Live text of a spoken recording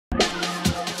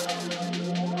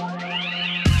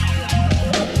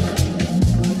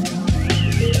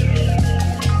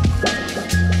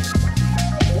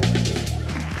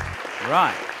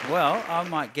Right, well, I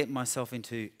might get myself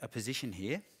into a position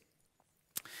here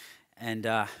and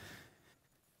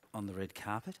on the red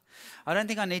carpet. I don't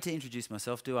think I need to introduce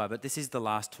myself, do I? But this is the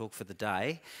last talk for the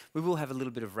day. We will have a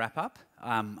little bit of wrap-up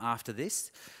after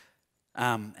this,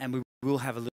 and we will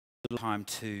have a little time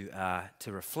to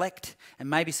reflect and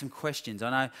maybe some questions. I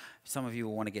know some of you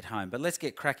will want to get home, but let's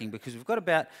get cracking because we've got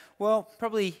about, well,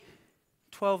 probably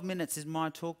 12 minutes is my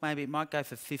talk. Maybe it might go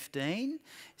for 15,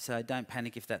 so don't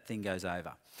panic if that thing goes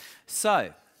over.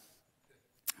 So,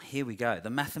 here we go, the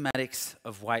mathematics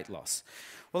of weight loss.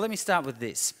 Well, let me start with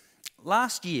this.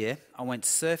 Last year, I went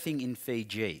surfing in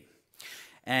Fiji,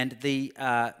 and the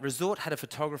resort had a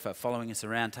photographer following us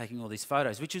around taking all these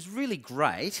photos, which was really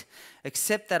great,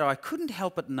 except that I couldn't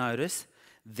help but notice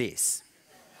this.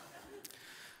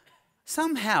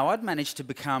 Somehow I'd managed to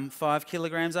become 5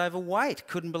 kilograms overweight.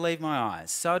 Couldn't believe my eyes.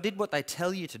 So I did what they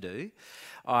tell you to do.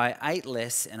 I ate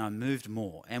less and I moved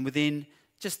more. And within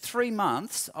just 3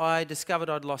 months, I discovered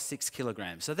I'd lost 6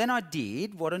 kilograms. So then I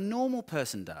did what a normal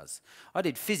person does. I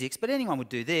did physics, but anyone would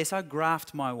do this. I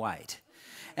graphed my weight.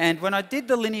 And when I did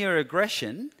the linear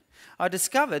regression, I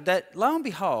discovered that, lo and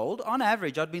behold, on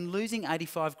average, I'd been losing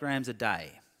 85 grams a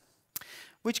day,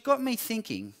 which got me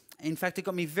thinking. In fact, it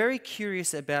got me very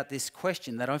curious about this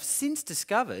question that I've since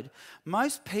discovered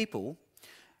most people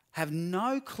have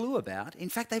no clue about. In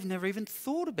fact, they've never even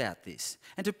thought about this.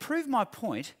 And to prove my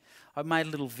point, I made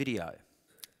a little video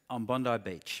on Bondi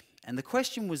Beach. And the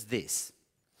question was this: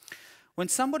 when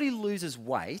somebody loses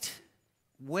weight,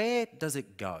 where does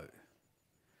it go?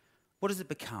 What does it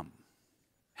become?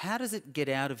 How does it get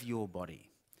out of your body?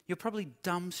 You're probably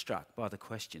dumbstruck by the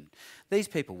question. These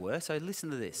people were, so listen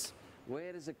to this.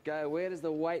 Where does it go? Where does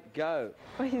the weight go?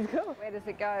 Where does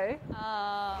it go?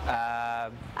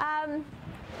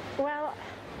 Well,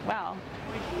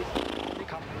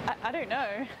 I don't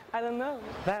know. I don't know.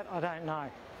 That I don't know.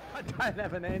 I don't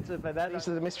have an answer for that. These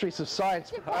are the mysteries of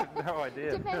science. I have no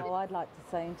idea. Oh, I'd like to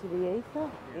say into the ether.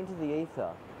 Into the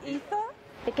ether. Ether?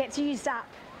 It gets used up.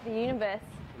 The universe.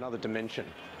 Another dimension.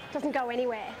 Doesn't go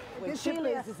anywhere. When she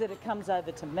loses it, it comes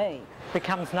over to me.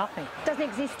 Becomes nothing, Doesn't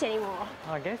exist anymore.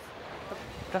 I guess.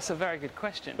 That's a very good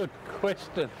question. Good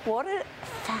question. What a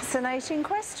fascinating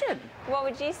question. What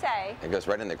would you say? It goes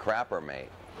right in the crapper, mate.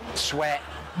 Sweat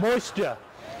Moisture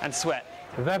and sweat.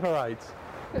 evaporates.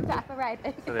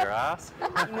 Evaporated. To their ass?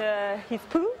 His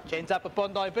poo? Ends up at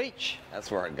Bondi Beach. That's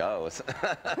where it goes.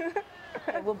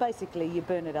 Well, basically, you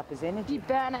burn it up as energy. You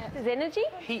burn it as energy.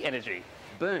 Heat energy.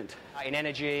 Burnt. In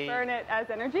energy. Burn it as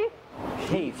energy?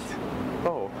 Heat.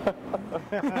 Oh.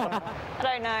 I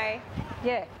don't know.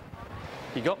 Yeah,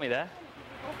 You got me there.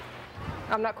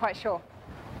 I'm not quite sure.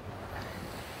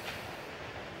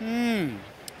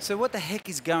 So what the heck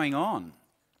is going on?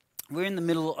 We're in the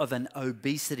middle of an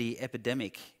obesity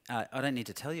epidemic. I don't need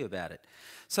to tell you about it.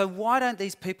 So why don't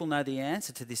these people know the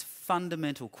answer to this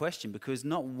fundamental question? Because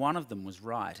not one of them was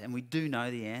right, and we do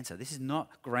know the answer. This is not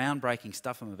groundbreaking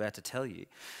stuff I'm about to tell you.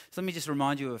 So let me just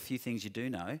remind you of a few things you do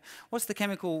know. What's the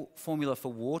chemical formula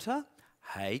for water?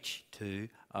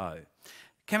 H2O.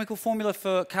 Chemical formula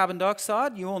for carbon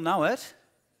dioxide? You all know it.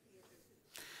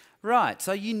 Right,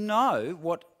 so you know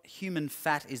what human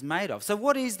fat is made of. So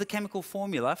what is the chemical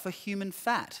formula for human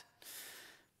fat?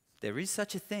 There is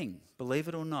such a thing, believe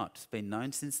it or not. It's been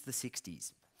known since the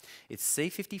 60s. It's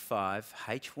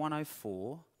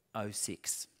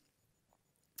C55H1O4O6.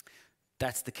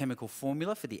 That's the chemical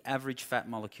formula for the average fat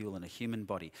molecule in a human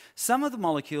body. Some of the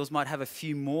molecules might have a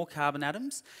few more carbon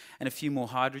atoms and a few more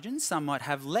hydrogens. Some might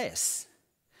have less.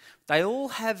 They all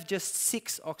have just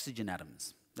 6 oxygen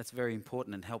atoms. That's very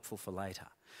important and helpful for later.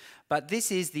 But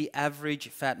this is the average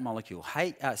fat molecule,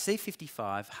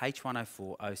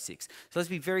 C55H1O4O6. So let's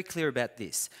be very clear about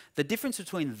this. The difference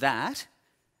between that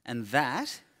and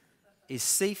that is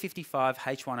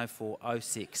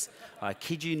C55H1O4O6. I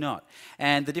kid you not.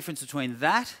 And the difference between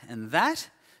that and that,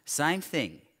 same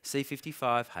thing,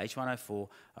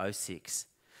 C55H1O4O6.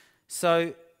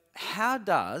 So how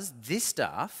does this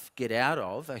stuff get out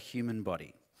of a human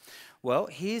body? Well,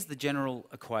 here's the general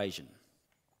equation.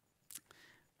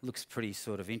 Looks pretty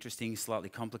sort of interesting, slightly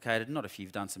complicated. Not if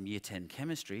you've done some Year 10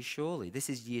 chemistry, surely. This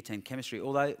is Year 10 chemistry,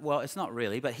 although, well, it's not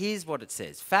really, but here's what it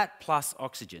says. Fat plus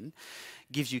oxygen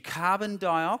gives you carbon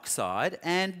dioxide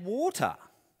and water.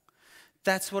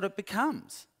 That's what it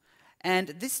becomes. And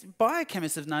this,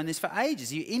 biochemists have known this for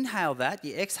ages. You inhale that,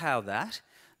 you exhale that,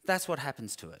 that's what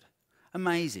happens to it.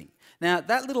 Amazing. Now,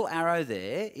 that little arrow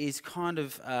there is kind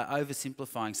of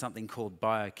oversimplifying something called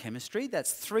biochemistry.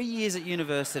 That's 3 years at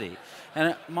university.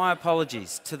 And my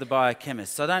apologies to the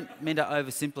biochemists. I don't mean to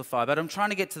oversimplify, but I'm trying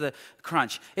to get to the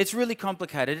crunch. It's really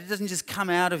complicated. It doesn't just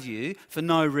come out of you for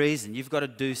no reason. You've got to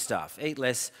do stuff. Eat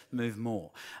less, move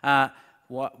more.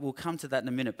 We'll come to that in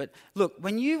a minute. But look,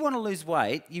 when you want to lose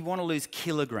weight, you want to lose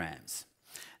kilograms.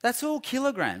 That's all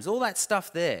kilograms, all that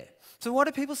stuff there. So why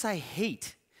do people say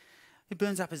heat? It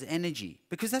burns up as energy,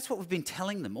 because that's what we've been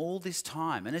telling them all this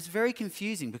time. And it's very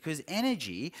confusing because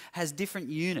energy has different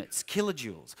units,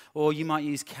 kilojoules, or you might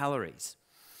use calories.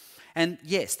 And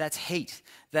yes, that's heat,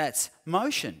 that's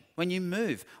motion when you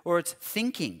move, or it's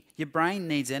thinking, your brain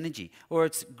needs energy, or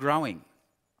it's growing.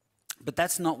 But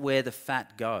that's not where the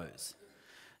fat goes.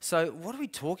 So what are we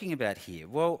talking about here?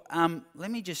 Well,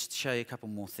 let me just show you a couple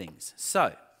more things.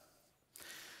 So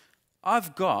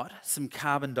I've got some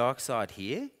carbon dioxide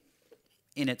here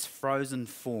in its frozen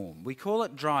form. We call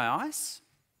it dry ice.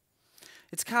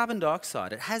 It's carbon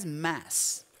dioxide. It has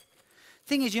mass.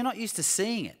 Thing is, you're not used to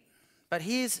seeing it. But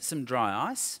here's some dry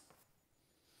ice.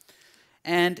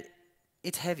 And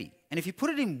it's heavy. And if you put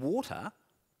it in water,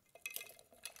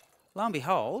 lo and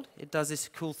behold, it does this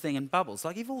cool thing and bubbles.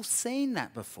 Like, you've all seen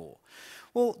that before.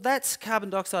 Well, that's carbon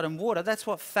dioxide and water. That's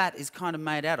what fat is kind of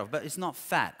made out of. But it's not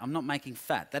fat. I'm not making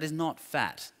fat. That is not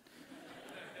fat.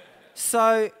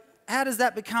 So how does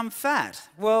that become fat?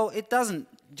 Well, it doesn't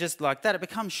just like that. It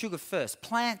becomes sugar first.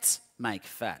 Plants make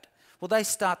fat. Well, they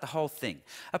start the whole thing.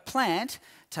 A plant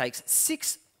takes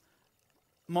 6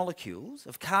 molecules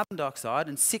of carbon dioxide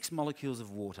and 6 molecules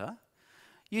of water,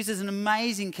 uses an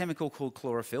amazing chemical called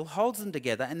chlorophyll, holds them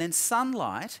together, and then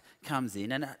sunlight comes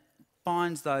in and it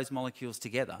binds those molecules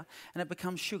together, and it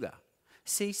becomes sugar.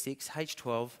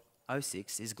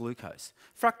 C6H12O6 is glucose.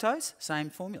 Fructose, same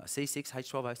formula,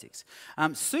 C6H12O6.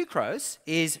 Sucrose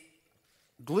is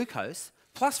glucose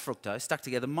plus fructose stuck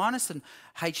together minus an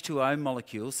H2O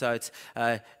molecule, so it's,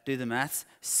 do the maths,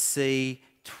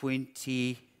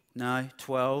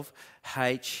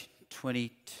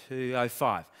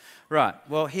 C12H22O5. Right,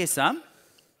 well, here's some.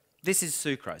 This is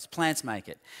sucrose. Plants make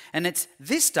it. And it's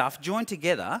this stuff joined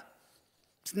together.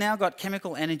 It's now got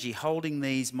chemical energy holding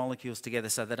these molecules together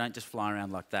so they don't just fly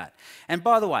around like that. And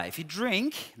by the way, if you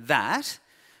drink that,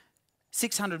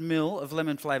 600 ml of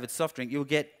lemon-flavoured soft drink, you'll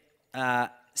get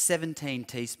 17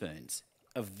 teaspoons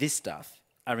of this stuff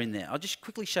are in there. I'll just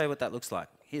quickly show you what that looks like.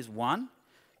 Here's 1,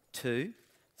 2,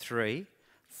 3,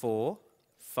 4,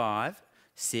 5,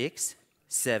 6,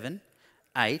 7,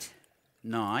 8,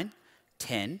 9,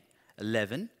 10,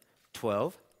 11,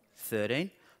 12,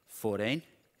 13, 14,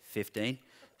 15,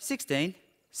 16,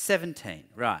 17.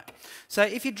 Right. So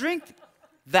if you drink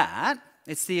that,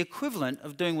 it's the equivalent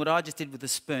of doing what I just did with a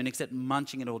spoon, except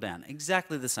munching it all down.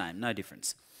 Exactly the same, no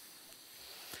difference.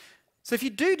 So if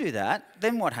you do that,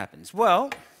 then what happens?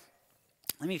 Well,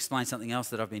 let me explain something else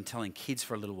that I've been telling kids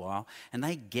for a little while, and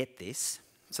they get this.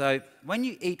 So when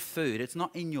you eat food, it's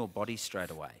not in your body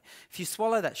straight away. If you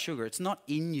swallow that sugar, it's not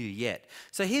in you yet.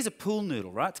 So here's a pool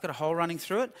noodle, right? It's got a hole running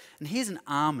through it, and here's an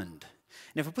almond.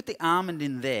 And if I put the almond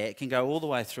in there, it can go all the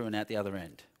way through and out the other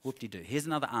end. Whoop-de-doo. Here's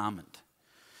another almond.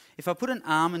 If I put an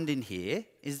almond in here,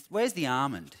 where's the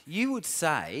almond? You would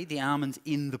say the almond's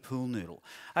in the pool noodle.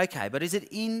 Okay, but is it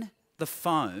in the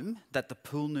foam that the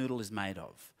pool noodle is made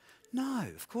of? No,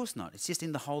 of course not. It's just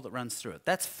in the hole that runs through it.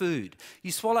 That's food.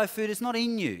 You swallow food, it's not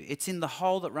in you. It's in the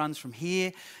hole that runs from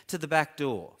here to the back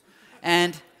door.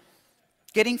 And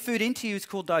getting food into you is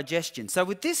called digestion. So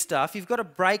with this stuff, you've got to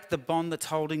break the bond that's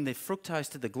holding the fructose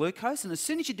to the glucose. And as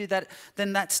soon as you do that,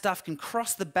 then that stuff can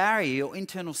cross the barrier, your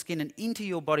internal skin, and into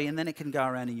your body, and then it can go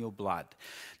around in your blood.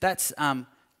 That's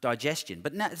digestion.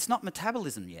 But now, it's not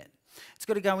metabolism yet. It's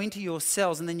got to go into your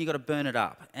cells, and then you've got to burn it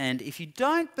up. And if you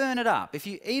don't burn it up, if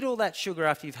you eat all that sugar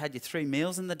after you've had your 3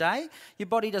 meals in the day, your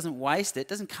body doesn't waste it. It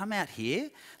doesn't come out here.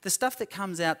 The stuff that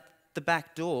comes out the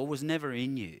back door was never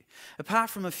in you. Apart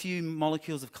from a few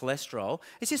molecules of cholesterol,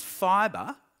 it's just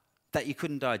fibre that you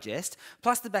couldn't digest,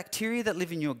 plus the bacteria that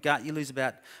live in your gut. You lose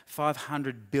about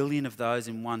 500 billion of those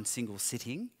in one single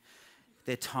sitting.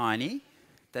 They're tiny.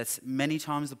 That's many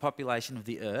times the population of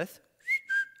the Earth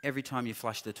every time you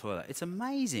flush the toilet. It's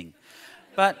amazing.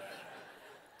 But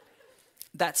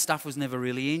that stuff was never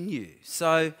really in you.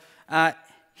 So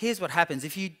here's what happens.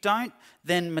 If you don't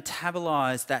then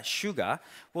metabolize that sugar,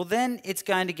 well, then it's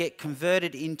going to get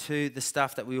converted into the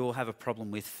stuff that we all have a problem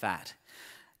with, fat.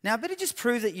 Now, I better just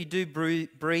prove that you do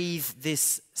breathe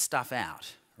this stuff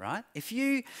out, right? If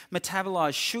you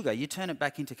metabolize sugar, you turn it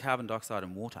back into carbon dioxide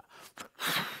and water.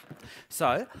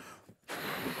 So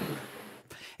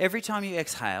every time you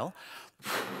exhale,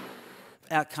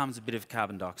 out comes a bit of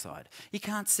carbon dioxide. You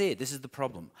can't see it. This is the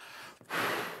problem.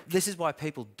 This is why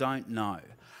people don't know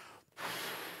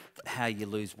how you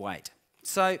lose weight.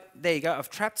 So there you go. I've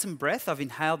trapped some breath. I've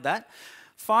inhaled that.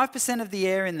 5% of the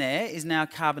air in there is now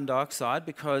carbon dioxide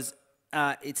because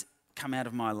it's come out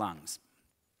of my lungs.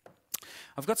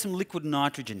 I've got some liquid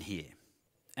nitrogen here,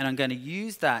 and I'm going to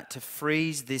use that to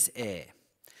freeze this air.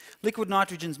 Liquid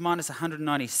nitrogen's minus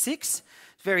 196.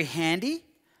 It's very handy.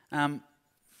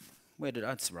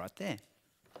 It's right there.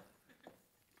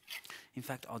 In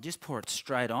fact, I'll just pour it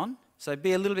straight on. So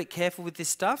be a little bit careful with this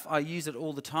stuff. I use it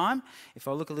all the time. If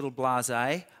I look a little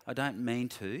blasé, I don't mean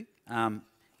to.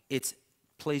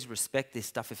 Please respect this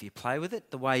stuff if you play with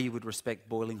it, the way you would respect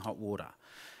boiling hot water.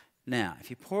 Now, if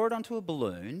you pour it onto a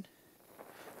balloon,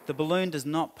 the balloon does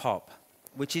not pop,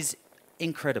 which is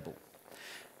incredible.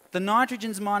 The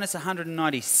nitrogen's minus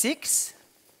 196.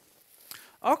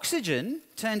 Oxygen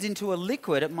turns into a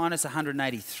liquid at minus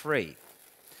 183.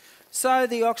 So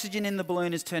the oxygen in the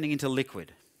balloon is turning into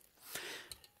liquid.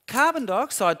 Carbon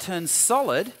dioxide turns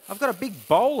solid. I've got a big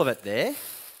bowl of it there.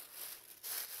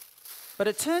 But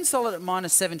it turns solid at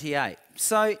minus 78.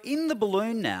 So in the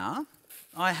balloon now,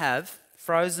 I have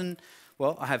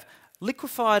I have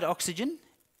liquefied oxygen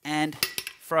and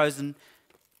frozen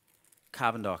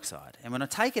carbon dioxide. And when I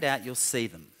take it out, you'll see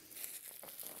them.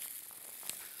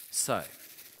 So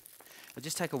it'll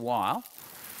just take a while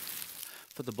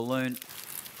for the balloon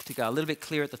to go a little bit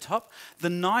clear at the top. The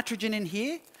nitrogen in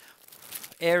here,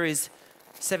 air is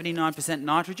 79%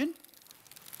 nitrogen.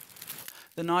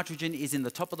 The nitrogen is in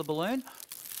the top of the balloon.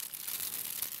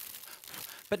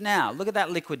 But now, look at that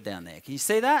liquid down there. Can you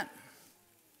see that?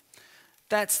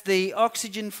 That's the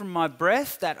oxygen from my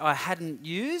breath that I hadn't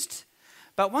used.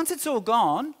 But once it's all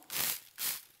gone,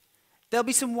 there'll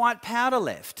be some white powder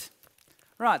left.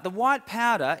 Right, the white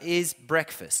powder is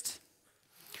breakfast.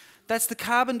 That's the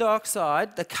carbon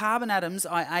dioxide, the carbon atoms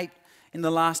I ate in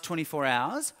the last 24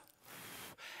 hours.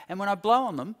 And when I blow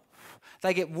on them,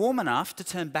 they get warm enough to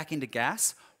turn back into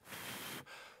gas,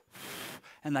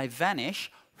 and they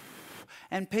vanish,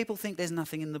 and people think there's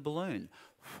nothing in the balloon.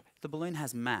 The balloon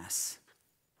has mass.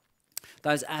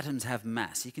 Those atoms have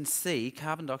mass. You can see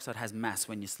carbon dioxide has mass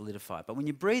when you solidify it, but when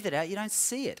you breathe it out, you don't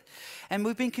see it. And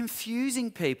we've been confusing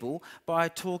people by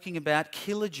talking about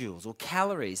kilojoules or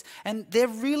calories, and they're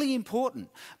really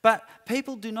important. But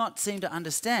people do not seem to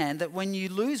understand that when you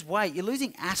lose weight, you're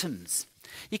losing atoms.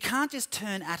 You can't just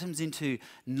turn atoms into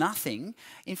nothing.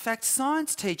 In fact,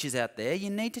 science teachers out there, you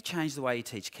need to change the way you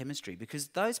teach chemistry, because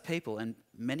those people, and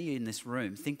many in this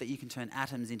room, think that you can turn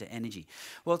atoms into energy.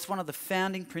 Well, it's one of the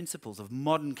founding principles of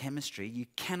modern chemistry. You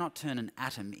cannot turn an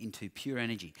atom into pure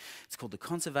energy. It's called the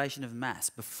conservation of mass.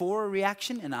 Before a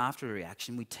reaction and after a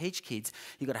reaction, we teach kids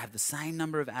you've got to have the same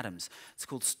number of atoms. It's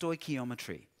called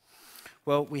stoichiometry.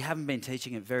 Well, we haven't been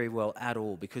teaching it very well at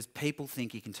all, because people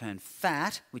think you can turn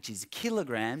fat, which is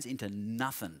kilograms, into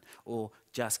nothing, or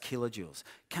just kilojoules.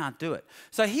 Can't do it.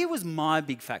 So here was my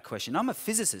big fat question. I'm a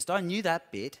physicist. I knew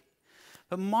that bit.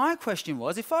 But my question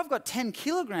was, if I've got 10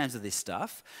 kilograms of this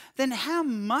stuff, then how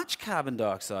much carbon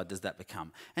dioxide does that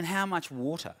become? And how much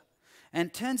water? And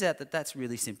it turns out that that's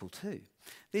really simple too.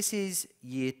 This is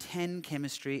year 10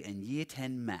 chemistry and year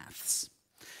 10 maths.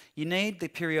 You need the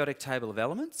periodic table of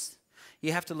elements.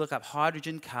 You have to look up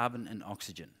hydrogen, carbon, and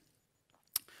oxygen.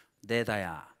 There they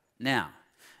are. Now,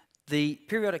 the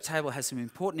periodic table has some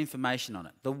important information on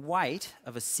it. The weight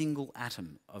of a single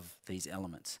atom of these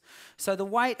elements. So the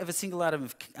weight of a single atom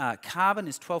of carbon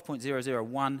is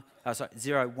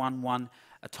 0.11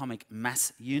 atomic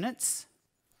mass units.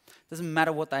 Doesn't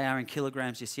matter what they are in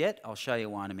kilograms just yet. I'll show you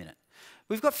why in a minute.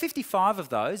 We've got 55 of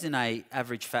those in an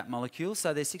average fat molecule,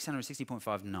 so there's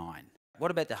 660.59. What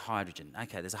about the hydrogen?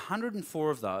 Okay, there's 104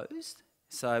 of those.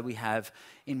 So we have,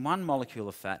 in one molecule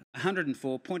of fat,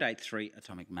 104.83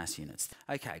 atomic mass units.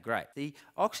 Okay, great. The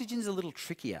oxygen's a little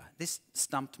trickier. This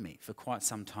stumped me for quite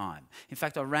some time. In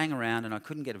fact, I rang around and I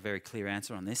couldn't get a very clear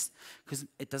answer on this, because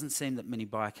it doesn't seem that many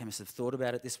biochemists have thought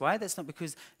about it this way. That's not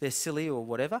because they're silly or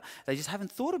whatever. They just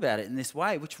haven't thought about it in this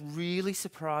way, which really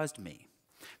surprised me.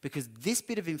 Because this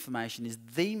bit of information is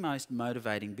the most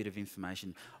motivating bit of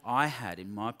information I had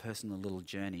in my personal little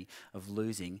journey of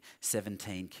losing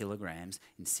 17 kilograms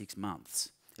in 6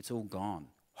 months. It's all gone.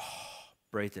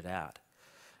 Breathe it out.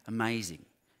 Amazing.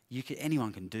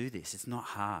 Anyone can do this. It's not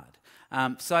hard.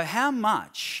 So how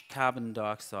much carbon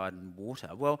dioxide and water?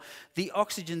 Well, the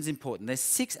oxygen's important. There's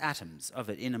 6 atoms of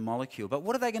it in a molecule. But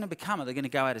what are they going to become? Are they going to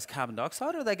go out as carbon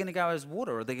dioxide, or are they going to go out as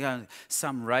water? Or are they going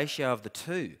some ratio of the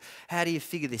two? How do you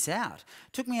figure this out?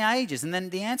 It took me ages. And then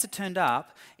the answer turned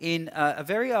up in a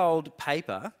very old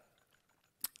paper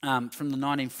from the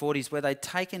 1940s where they'd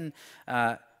taken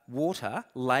water,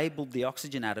 labelled the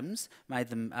oxygen atoms, made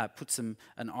them put an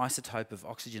isotope of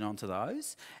oxygen onto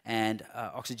those, and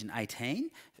oxygen 18,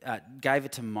 gave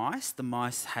it to mice. The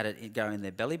mice had it go in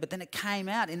their belly, but then it came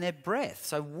out in their breath.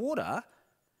 So water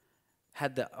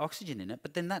had the oxygen in it,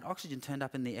 but then that oxygen turned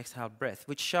up in the exhaled breath,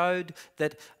 which showed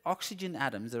that oxygen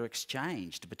atoms are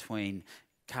exchanged between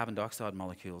carbon dioxide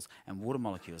molecules and water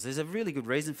molecules. There's a really good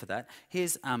reason for that.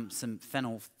 Here's some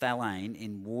phenolphthalein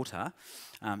in water.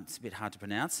 It's a bit hard to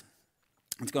pronounce.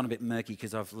 It's gone a bit murky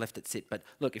because I've left it sit, but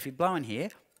look, if you blow in here,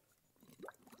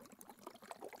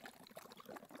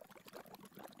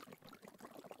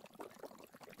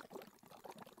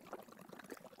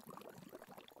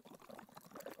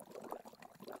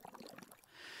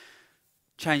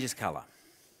 changes colour.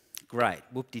 Great,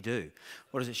 whoop-de-doo.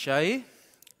 What does it show you?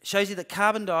 It shows you that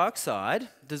carbon dioxide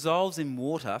dissolves in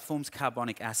water, forms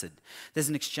carbonic acid. There's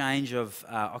an exchange of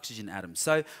oxygen atoms.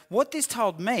 So what this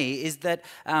told me is that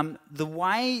the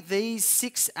way these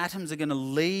 6 atoms are going to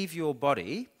leave your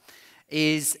body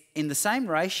is in the same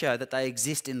ratio that they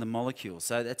exist in the molecules.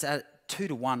 So that's a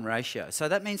 2-to-1 ratio. So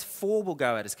that means 4 will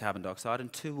go out as carbon dioxide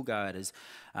and 2 will go out as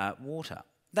water.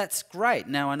 That's great.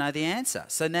 Now I know the answer.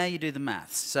 So now you do the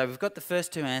maths. So we've got the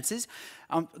first 2 answers.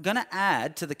 I'm going to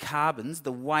add to the carbons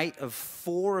the weight of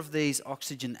 4 of these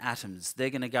oxygen atoms. They're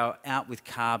going to go out with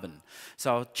carbon.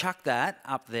 So I'll chuck that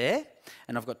up there,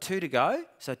 and I've got 2 to go.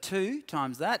 So 2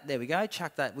 times that, there we go.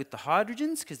 Chuck that with the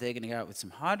hydrogens, because they're going to go out with some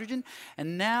hydrogen.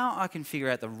 And now I can figure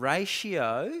out the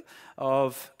ratio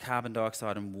of carbon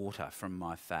dioxide and water from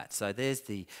my fat. So there's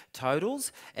the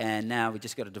totals, and now we've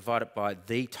just got to divide it by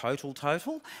the total,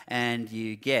 and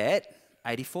you get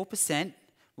 84%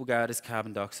 will go out as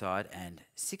carbon dioxide and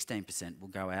 16% will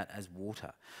go out as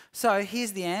water. So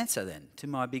here's the answer then to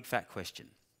my big fat question.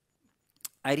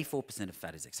 84% of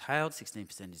fat is exhaled,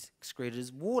 16% is excreted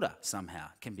as water somehow.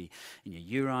 It can be in your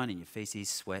urine, in your feces,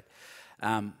 sweat.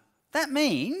 That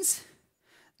means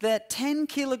that 10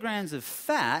 kilograms of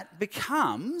fat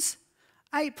becomes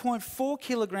 8.4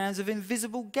 kilograms of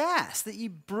invisible gas that you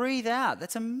breathe out.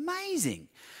 That's amazing.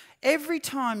 Every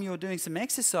time you're doing some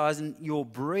exercise and your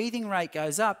breathing rate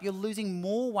goes up, you're losing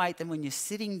more weight than when you're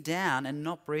sitting down and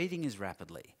not breathing as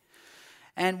rapidly.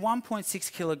 And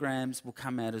 1.6 kilograms will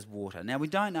come out as water. Now, we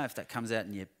don't know if that comes out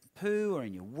in your poo or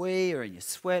in your wee or in your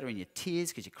sweat or in your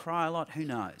tears because you cry a lot. Who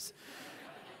knows?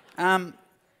 But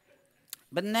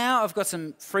now I've got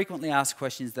some frequently asked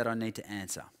questions that I need to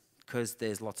answer because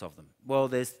there's lots of them. Well,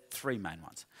 there's 3 main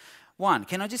ones. 1,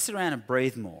 can I just sit around and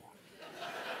breathe more?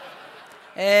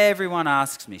 Everyone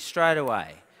asks me straight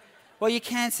away. Well, you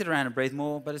can sit around and breathe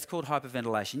more, but it's called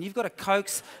hyperventilation. You've got to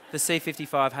coax the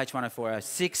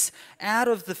C55H1O406 out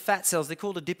of the fat cells. They're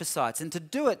called adipocytes. And to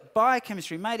do it,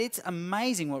 biochemistry, mate, it's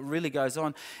amazing what really goes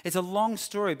on. It's a long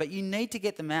story, but you need to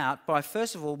get them out by,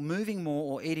 first of all, moving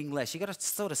more or eating less. You've got to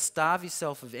sort of starve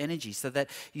yourself of energy so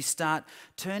that you start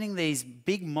turning these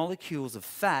big molecules of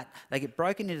fat. They get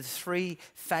broken into 3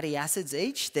 fatty acids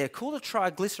each. They're called a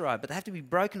triglyceride, but they have to be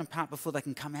broken apart before they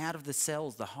can come out of the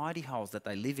cells, the hidey holes that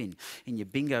they live in your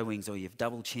bingo wings or your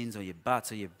double chins or your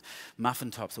butts or your muffin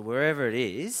tops or wherever it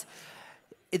is.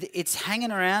 It's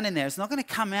hanging around in there. It's not going to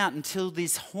come out until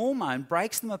this hormone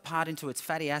breaks them apart into its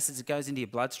fatty acids. It goes into your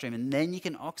bloodstream, and then you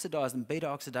can oxidize them. Beta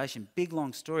oxidation, big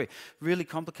long story, really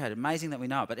complicated. Amazing that we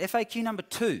know it. But FAQ number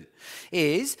 2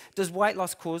 is, does weight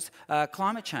loss cause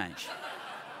climate change?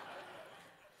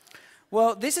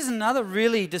 Well, this is another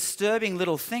really disturbing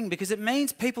little thing because it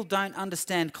means people don't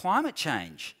understand climate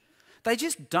change. They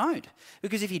just don't.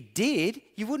 Because if you did,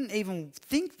 you wouldn't even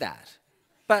think that.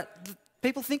 But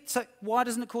people think, so why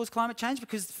doesn't it cause climate change?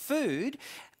 Because food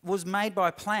was made by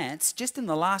plants just in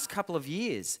the last couple of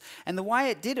years. And the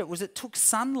way it did it was it took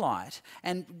sunlight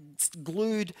and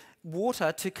glued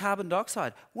water to carbon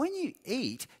dioxide. When you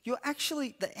eat,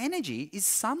 the energy is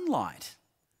sunlight.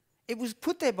 It was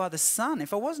put there by the sun.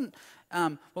 If I wasn't,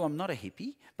 well, I'm not a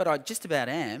hippie, but I just about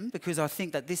am because I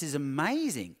think that this is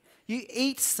amazing. You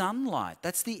eat sunlight.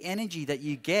 That's the energy that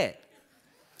you get.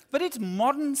 But it's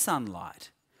modern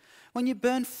sunlight. When you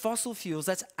burn fossil fuels,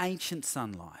 that's ancient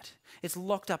sunlight. It's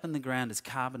locked up in the ground as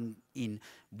carbon in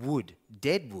wood,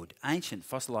 dead wood, ancient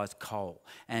fossilised coal.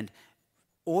 And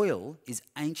oil is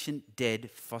ancient,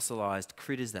 dead, fossilised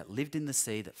critters that lived in the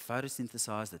sea, that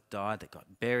photosynthesised, that died, that got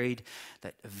buried,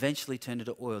 that eventually turned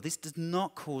into oil. This does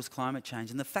not cause climate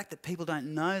change. And the fact that people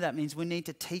don't know that means we need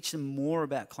to teach them more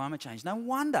about climate change. No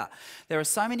wonder there are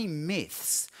so many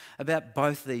myths about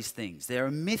both these things. There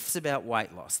are myths about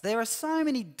weight loss. There are so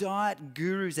many diet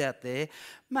gurus out there.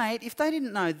 Mate, if they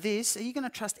didn't know this, are you going to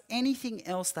trust anything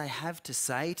else they have to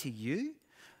say to you?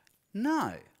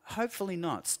 No. Hopefully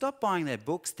not. Stop buying their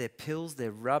books, their pills,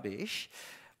 their rubbish.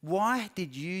 Why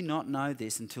did you not know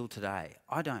this until today?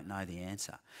 I don't know the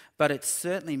answer. But it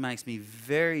certainly makes me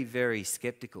very, very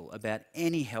skeptical about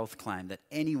any health claim that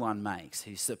anyone makes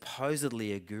who's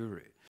supposedly a guru.